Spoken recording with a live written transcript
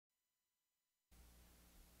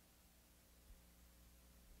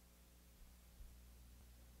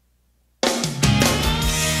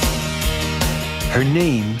Her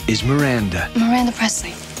name is Miranda. Miranda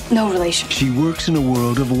Presley. No relation. She works in a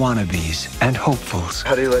world of wannabes and hopefuls.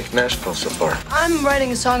 How do you like Nashville so far? I'm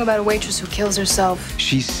writing a song about a waitress who kills herself.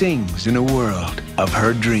 She sings in a world of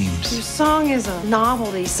her dreams. Your song is a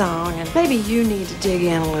novelty song, and maybe you need to dig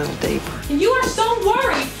in a little deeper. And you are so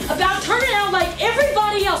worried about turning out like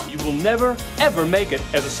everybody else. You will never, ever make it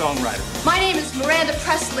as a songwriter. My name is Miranda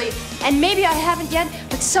Presley, and maybe I haven't yet,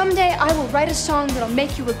 but someday I will write a song that'll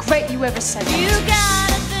make you regret you ever said it. You got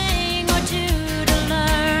a thing or two to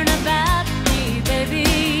learn about me,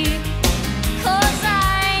 baby. 'Cause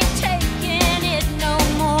I ain't taking it no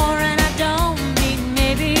more, and I don't mean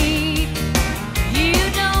maybe. You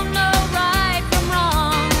don't know right from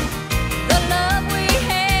wrong. The love we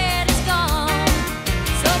had is gone.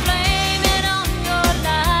 So blame it on your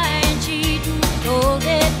lying, cheating, cold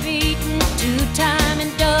dead beating, two-time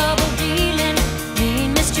and double dealing,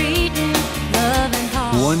 mean mistreating, loving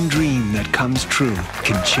hard. One dream that comes true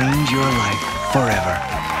can change your life forever.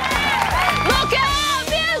 Look out,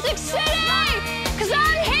 Music City! 'Cause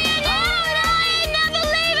I'm here now and I ain't never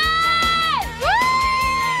leaving!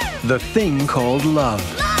 The thing called love.